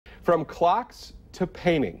From clocks to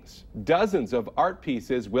paintings, dozens of art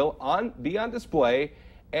pieces will be on display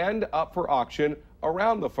and up for auction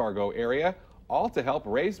around the Fargo area, all to help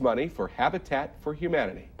raise money for Habitat for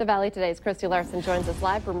Humanity. The Valley Today's Christy Larson joins us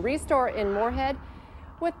live from Restore in Moorhead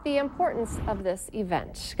with the importance of this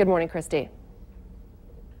event. Good morning, Christy.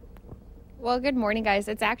 Well, good morning, guys.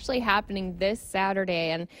 It's actually happening this Saturday,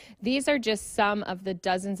 and these are just some of the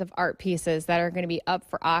dozens of art pieces that are going to be up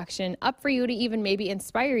for auction, up for you to even maybe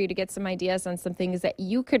inspire you to get some ideas on some things that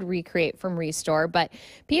you could recreate from Restore. But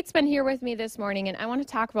Pete's been here with me this morning, and I want to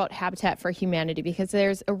talk about Habitat for Humanity because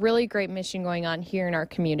there's a really great mission going on here in our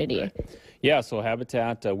community. Right. Yeah, so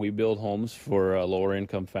Habitat, we build homes for lower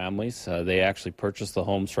income families. They actually purchase the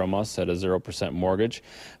homes from us at a 0% mortgage,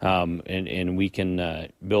 and we can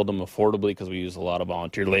build them affordably because we use a lot of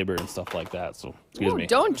volunteer labor and stuff like that. So, excuse me.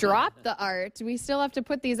 Don't drop the art. We still have to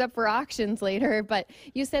put these up for auctions later, but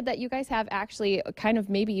you said that you guys have actually kind of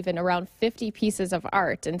maybe even around 50 pieces of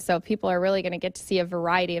art, and so people are really going to get to see a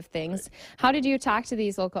variety of things. How did you talk to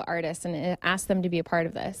these local artists and ask them to be a part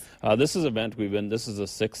of this? This is an event this is the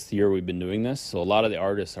 6th year we've been doing this, so a lot of the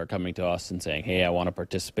artists are coming to us and saying, hey, I want to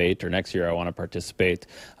participate, or next year I want to participate,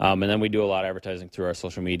 and then we do a lot of advertising through our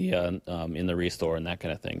social media in the Restore and that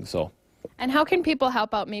kind of thing. So. And how can people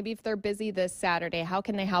help out? Maybe if they're busy this Saturday, how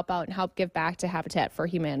can they help out and help give back to Habitat for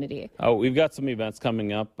Humanity? We've got some events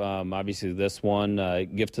coming up. Obviously, this one,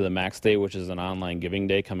 Gift to the Max Day, which is an online giving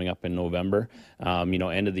day coming up in November.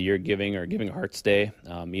 End of the year giving or Giving Hearts Day.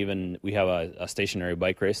 Even we have a stationary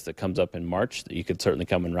bike race that comes up in March that you could certainly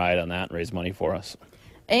come and ride on that and raise money for us.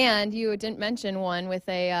 And you didn't mention one with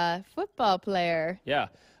a football player. Yeah.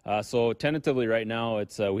 So tentatively right now,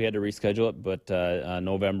 we had to reschedule it, but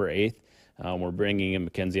November 8th. We're bringing in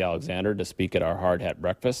Mackenzie Alexander to speak at our Hard Hat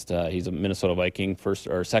Breakfast. He's a Minnesota Viking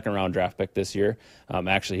second round draft pick this year.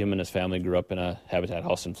 Actually, him and his family grew up in a Habitat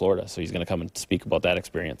house in Florida, so he's going to come and speak about that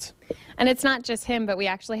experience. And it's not just him, but we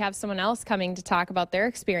actually have someone else coming to talk about their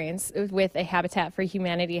experience with a Habitat for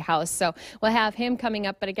Humanity house. So we'll have him coming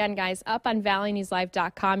up. But again, guys, up on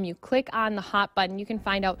valleynewslive.com, you click on the hot button. You can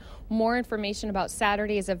find out more information about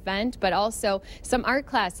Saturday's event, but also some art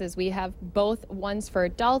classes. We have both ones for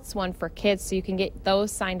adults, one for kids, so you can get those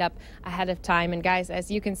signed up ahead of time. And guys, as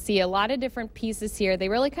you can see, a lot of different pieces here. They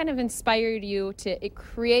really kind of inspired you to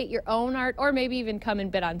create your own art, or maybe even come and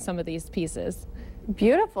bid on some of these pieces.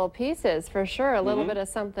 Beautiful pieces, for sure. A little bit of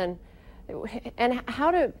something. And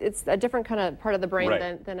it's a different kind of part of the brain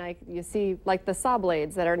than you see, like the saw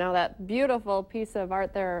blades that are now that beautiful piece of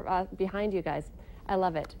art there behind you guys. I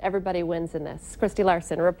love it. Everybody wins in this. Christy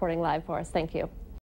Larson reporting live for us. Thank you.